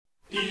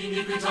The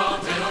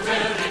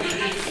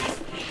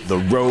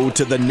road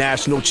to the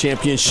national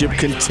championship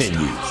continues.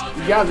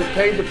 You guys have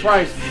paid the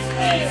price.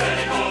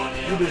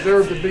 You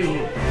deserve to be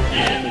here.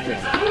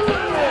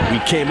 We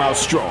came out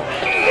strong.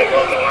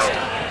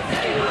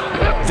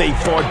 They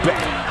fought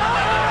back.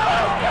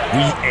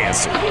 We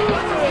answered.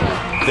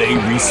 They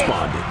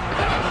responded.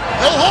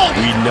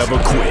 We never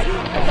quit.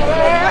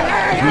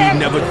 We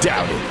never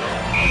doubted.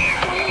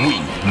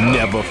 We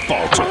never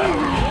faltered.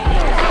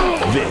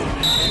 Then,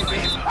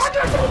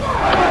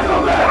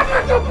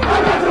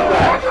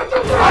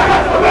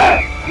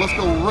 let's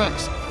go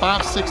Rex,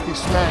 560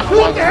 smash.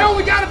 What the hell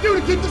we gotta do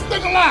to keep this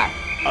thing alive?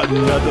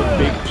 another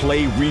big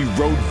play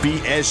rewrote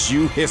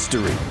BSU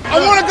history. I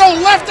want to go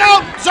left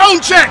out, zone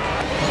check.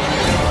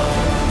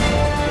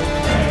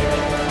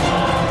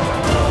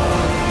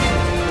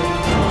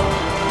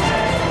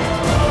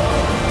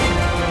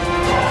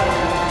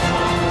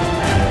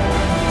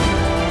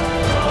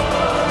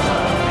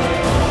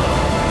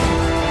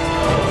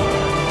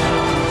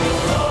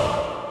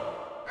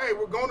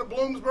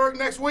 Bloomsburg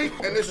next week,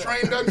 and this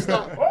train doesn't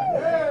stop.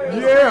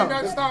 Train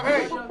doesn't stop.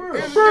 Hey,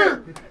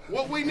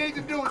 what we need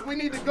to do is we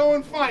need to go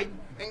and fight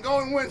and go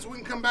and win so we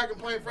can come back and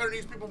play in front of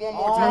these people one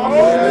more time.